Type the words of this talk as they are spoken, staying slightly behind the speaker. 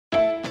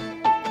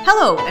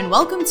Hello, and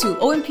welcome to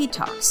OMP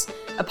Talks,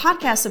 a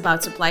podcast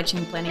about supply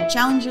chain planning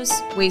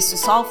challenges, ways to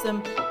solve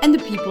them, and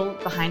the people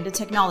behind the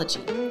technology.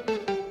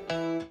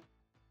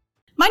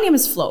 My name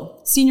is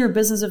Flo, Senior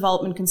Business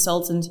Development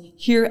Consultant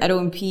here at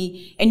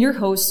OMP, and your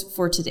host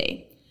for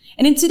today.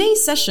 And in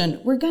today's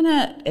session, we're going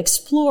to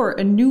explore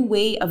a new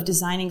way of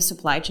designing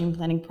supply chain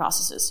planning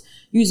processes,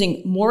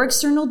 using more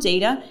external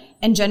data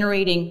and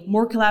generating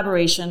more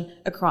collaboration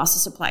across the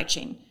supply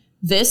chain.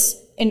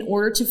 This in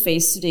order to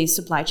face today's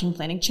supply chain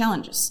planning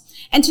challenges.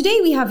 And today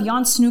we have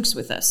Snoeckx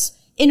with us,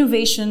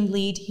 Innovation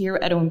Lead here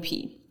at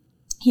OMP.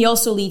 He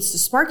also leads the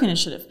Spark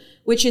Initiative,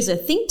 which is a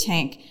think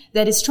tank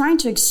that is trying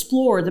to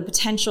explore the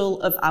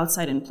potential of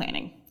outside-in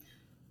planning.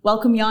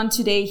 Welcome, Jan,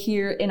 today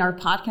here in our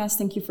podcast.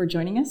 Thank you for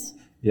joining us.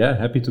 Yeah,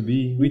 happy to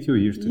be with you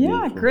here today.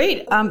 Yeah,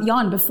 great.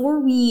 Jan, before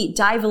we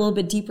dive a little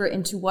bit deeper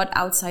into what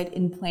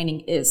outside-in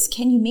planning is,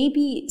 can you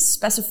maybe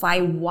specify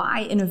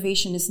why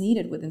innovation is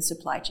needed within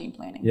supply chain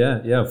planning?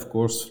 Yeah, of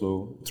course,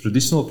 Flo.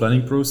 Traditional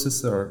planning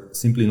processes are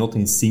simply not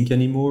in sync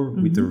anymore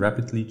with the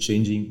rapidly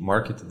changing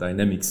market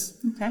dynamics.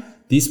 Okay.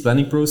 These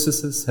planning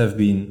processes have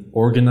been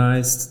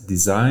organized,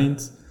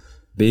 designed,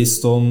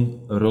 based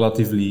on a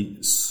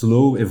relatively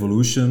slow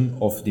evolution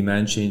of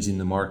demand change in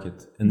the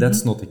market. And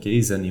that's not the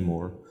case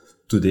anymore.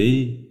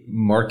 Today,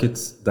 market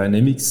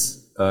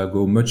dynamics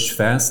go much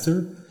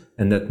faster,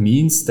 and that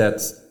means that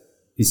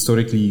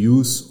historically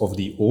use of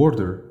the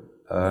order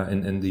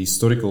and the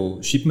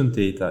historical shipment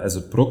data as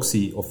a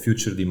proxy of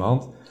future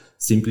demand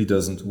simply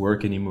doesn't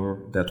work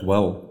anymore that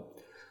well.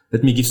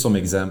 Let me give some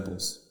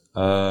examples.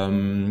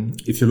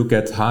 If you look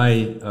at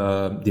high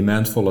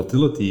demand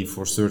volatility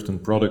for certain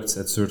products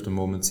at certain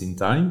moments in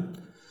time,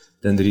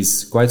 then there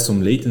is quite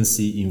some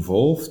latency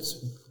involved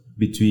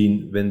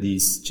between when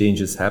these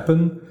changes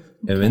happen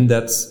and when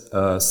that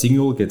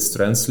signal gets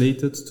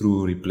translated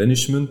through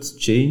replenishment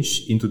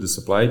change into the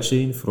supply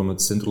chain from a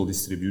central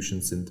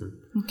distribution center.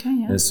 Okay,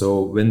 yeah. And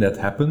so when that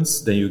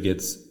happens, then you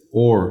get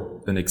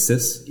or an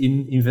excess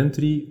in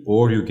inventory,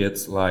 or you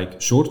get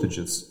like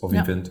shortages of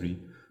inventory,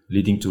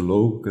 leading to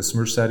low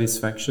customer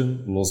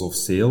satisfaction, loss of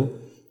sale,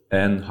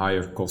 and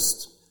higher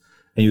cost.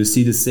 And you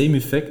see the same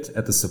effect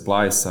at the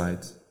supply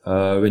side.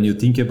 When you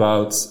think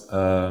about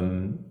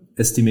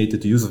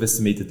use of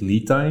estimated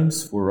lead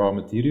times for raw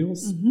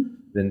materials,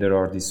 then there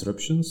are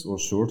disruptions or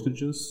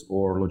shortages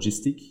or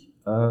logistic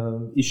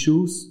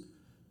issues,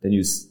 then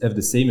you have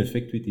the same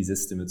effect with these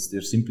estimates.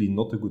 They're simply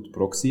not a good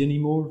proxy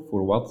anymore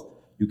for what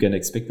you can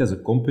expect as a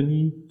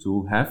company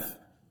to have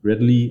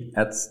readily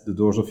at the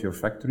doors of your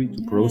factory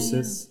to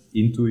process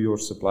into your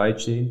supply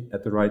chain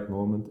at the right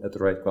moment, at the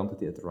right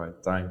quantity, at the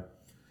right time.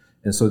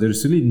 And so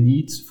there's really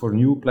need for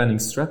new planning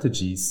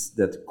strategies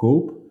that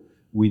cope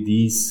with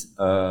these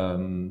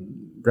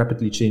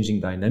rapidly changing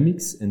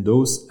dynamics, and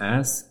those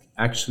ask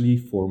actually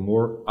for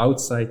more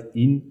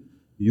outside-in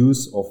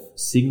use of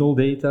signal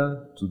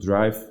data to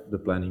drive the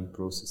planning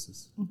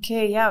processes.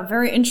 Okay, yeah,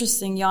 very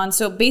interesting, Jan.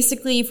 So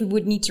basically, if we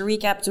would need to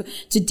recap,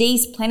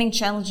 today's planning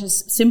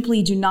challenges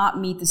simply do not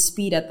meet the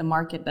speed at the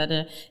market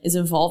that is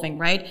evolving,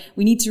 right?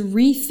 We need to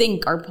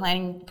rethink our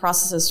planning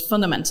processes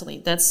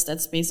fundamentally.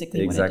 That's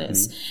basically what it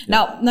is.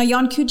 Yeah. Now,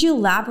 Jan, could you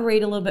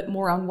elaborate a little bit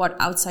more on what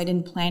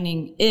outside-in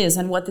planning is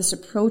and what this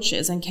approach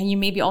is? And can you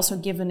maybe also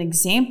give an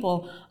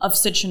example of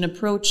such an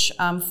approach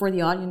for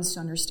the audience to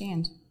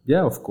understand?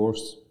 Yeah, of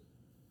course.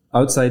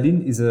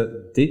 Outside-in is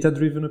a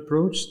data-driven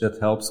approach that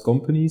helps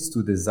companies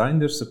to design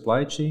their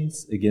supply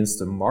chains against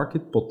the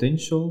market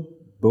potential,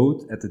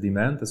 both at the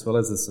demand as well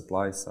as the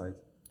supply side.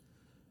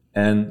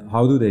 And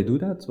how do they do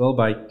that? Well,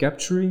 by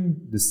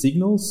capturing the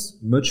signals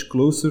much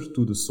closer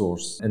to the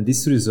source. And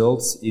this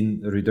results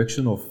in a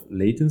reduction of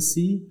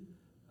latency,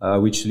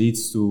 which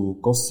leads to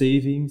cost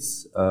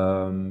savings,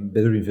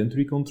 better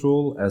inventory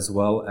control, as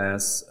well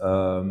as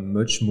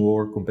much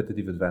more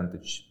competitive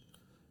advantage.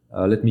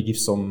 Let me give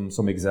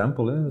some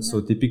example. So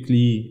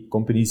typically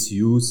companies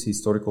use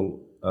historical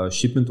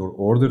shipment or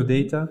order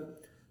data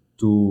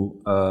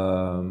to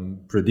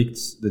predict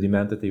the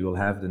demand that they will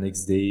have the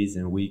next days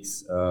and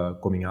weeks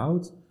coming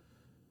out.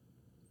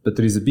 But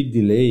there is a big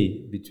delay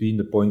between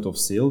the point of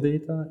sale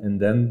data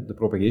and then the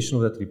propagation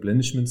of that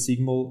replenishment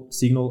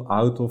signal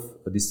out of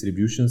a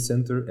distribution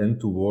center and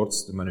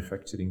towards the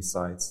manufacturing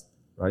sites,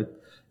 right?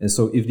 And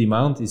so if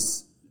demand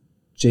is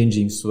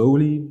changing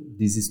slowly,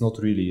 this is not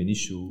really an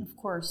issue. Of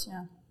course,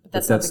 yeah.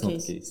 But that's not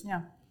the case.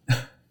 Yeah.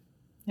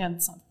 Yeah,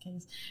 that's not the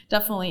case.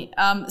 Definitely.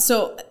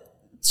 So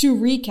to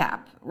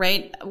recap,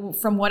 right,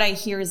 from what I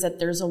hear is that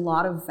there's a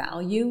lot of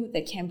value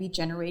that can be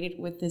generated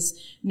with this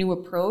new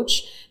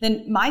approach.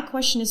 Then my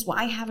question is,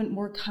 why haven't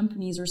more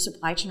companies or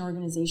supply chain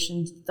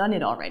organizations done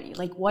it already?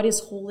 Like, what is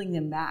holding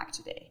them back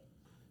today?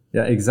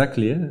 Yeah,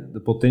 exactly. Yeah.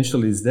 The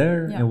potential is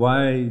there. Yeah. And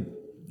why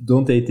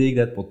don't they take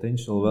that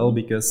potential? Well,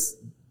 because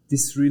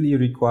this really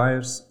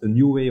requires a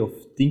new way of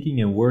thinking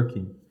and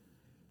working.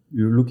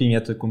 You're looking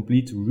at a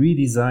complete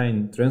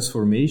redesign,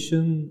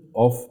 transformation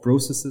of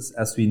processes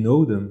as we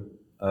know them,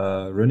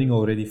 running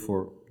already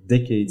for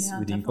decades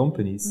within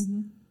companies.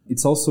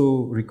 It's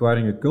also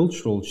requiring a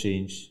cultural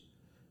change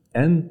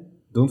and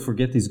don't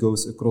forget this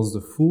goes across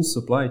the full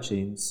supply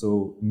chain.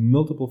 So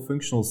multiple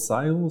functional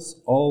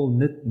silos all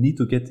need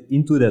to get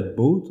into that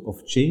boat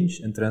of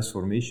change and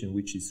transformation,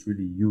 which is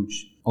really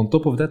huge. On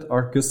top of that,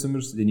 our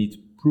customers, they need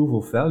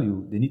proof of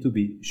value. They need to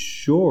be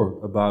sure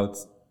about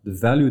the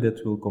value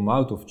that will come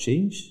out of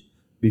change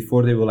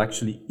before they will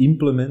actually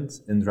implement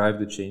and drive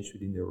the change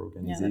within their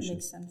organization. Yeah, that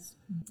makes sense.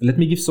 Let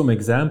me give some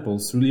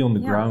examples really on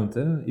the ground.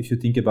 If you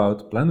think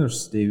about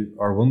planners, they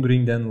are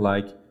wondering then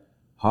like,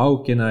 how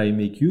can I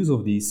make use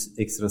of these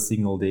extra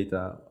signal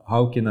data?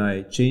 How can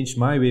I change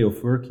my way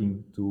of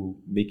working to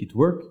make it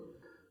work?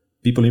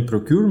 People in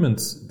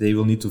procurement, they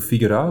will need to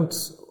figure out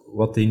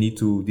what they need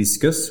to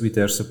discuss with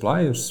their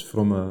suppliers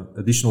from an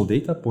additional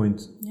data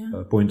point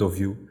of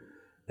view.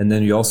 And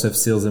then you also have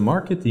sales and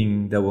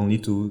marketing that will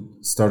need to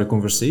start a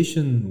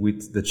conversation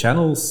with the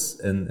channels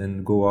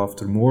and go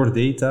after more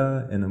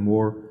data and a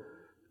more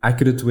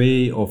accurate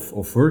way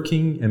of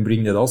working and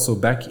bring that also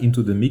back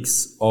into the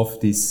mix of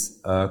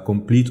this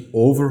complete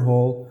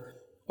overhaul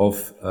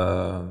of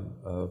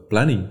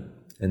planning.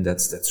 And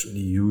that's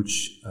really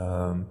huge.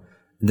 And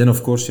then,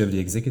 of course, you have the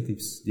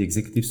executives. The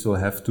executives will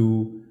have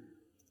to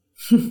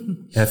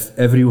have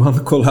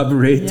everyone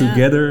collaborate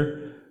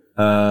together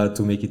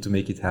to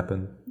make it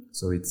happen.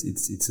 So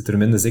it's a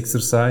tremendous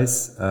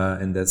exercise,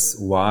 and that's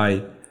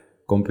why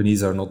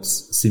companies are not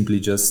simply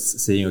just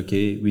saying,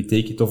 okay, we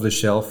take it off the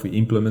shelf, we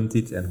implement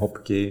it, and hop,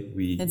 okay,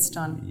 it's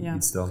done.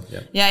 It's done.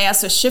 Yeah.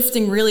 So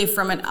shifting really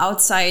from an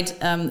outside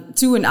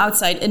to an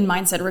outside-in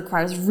mindset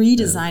requires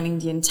redesigning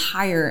the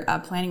entire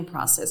planning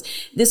process.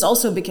 This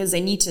also because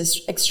they need to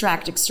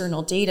extract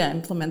external data,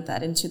 implement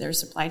that into their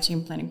supply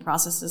chain planning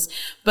processes.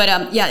 But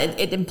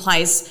it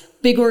implies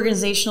big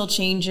organizational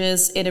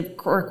changes, it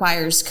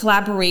requires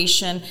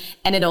collaboration,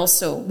 and it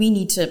also, we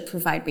need to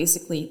provide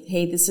basically,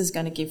 hey, this is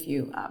going to give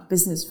you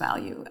business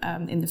value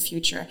in the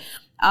future.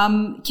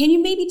 Can you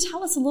maybe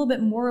tell us a little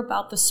bit more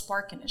about the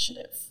Spark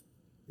initiative?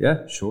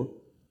 Yeah, sure.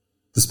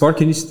 The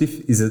Spark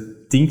initiative is a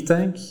think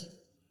tank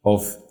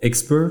of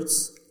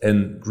experts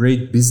and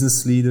great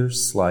business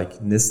leaders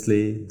like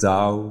Nestle,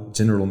 Dow,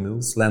 General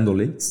Mills, Land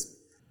O'Lakes.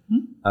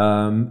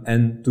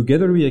 And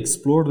together we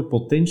explore the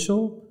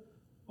potential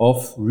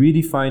of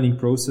redefining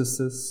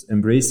processes,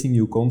 embracing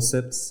new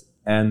concepts,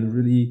 and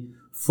really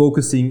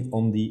focusing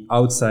on the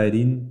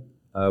outside-in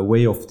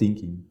way of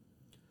thinking.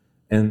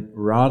 And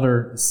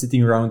rather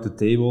sitting around the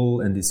table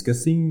and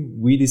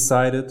discussing, we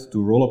decided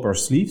to roll up our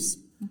sleeves,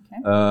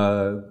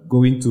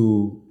 go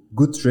into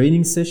good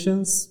training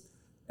sessions,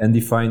 and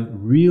define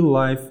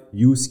real-life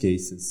use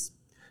cases.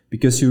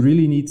 Because you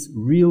really need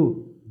real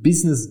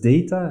business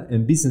data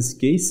and business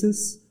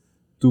cases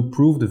to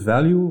prove the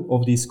value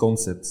of these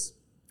concepts.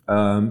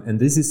 And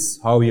this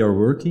is how we are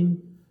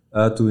working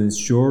to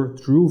ensure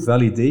true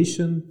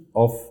validation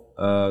of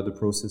the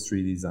process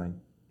redesign.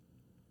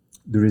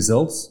 The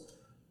results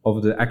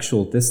of the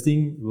actual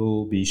testing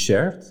will be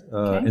shared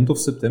end of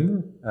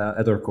September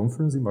at our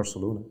conference in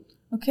Barcelona.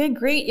 Okay,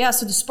 great. Yeah,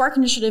 so the Spark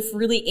initiative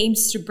really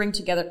aims to bring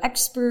together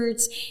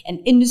experts and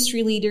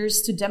industry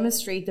leaders to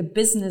demonstrate the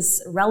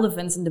business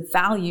relevance and the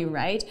value,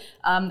 right,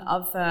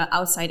 of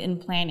outside-in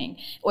planning.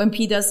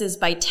 OMP does this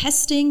by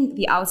testing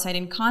the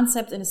outside-in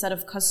concept in a set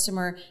of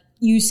customer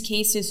use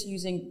cases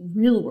using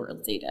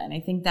real-world data. And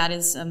I think that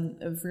is a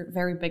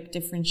very big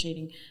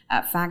differentiating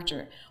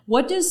factor.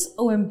 What does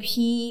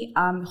OMP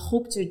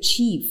hope to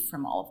achieve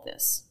from all of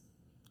this?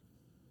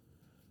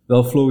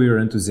 Well, Flo, we are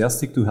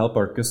enthusiastic to help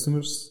our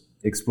customers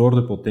explore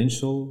the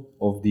potential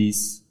of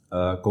these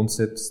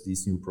concepts,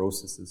 these new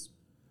processes.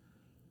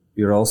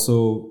 We are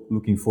also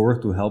looking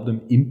forward to help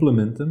them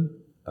implement them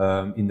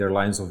in their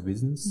lines of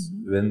business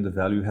when the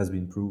value has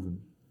been proven.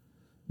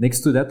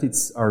 Next to that,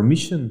 it's our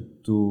mission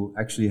to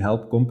actually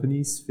help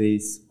companies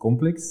face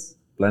complex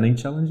planning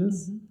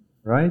challenges,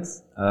 right?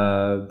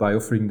 By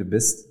offering the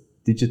best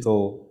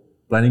digital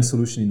planning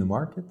solution in the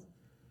market.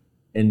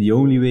 And the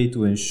only way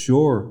to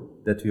ensure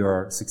that we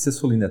are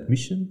successful in that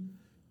mission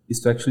is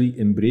to actually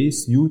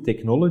embrace new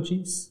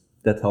technologies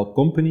that help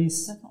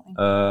companies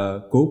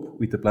cope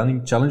with the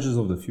planning challenges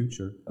of the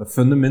future. A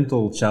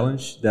fundamental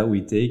challenge that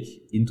we take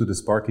into the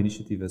Spark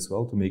initiative as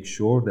well, to make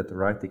sure that the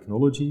right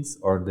technologies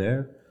are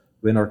there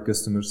when our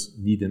customers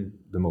need them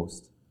the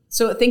most.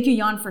 So thank you,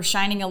 Jan, for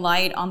shining a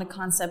light on the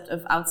concept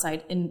of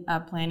outside-in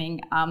planning.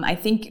 I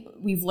think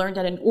we've learned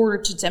that in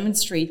order to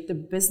demonstrate the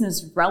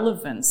business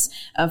relevance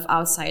of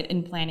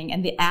outside-in planning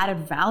and the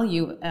added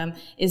value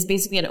is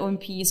basically that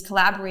OMP is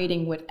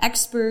collaborating with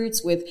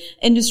experts, with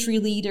industry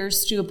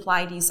leaders to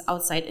apply these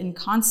outside-in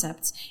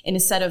concepts in a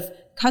set of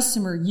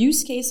customer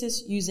use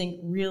cases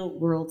using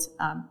real-world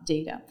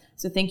data.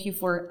 So thank you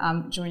for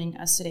joining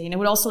us today. And I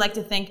would also like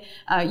to thank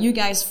you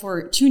guys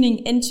for tuning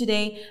in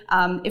today.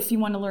 If you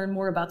want to learn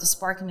more about the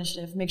Spark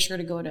initiative, make sure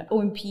to go to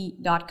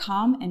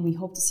omp.com, and we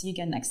hope to see you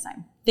again next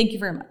time. Thank you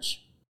very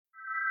much.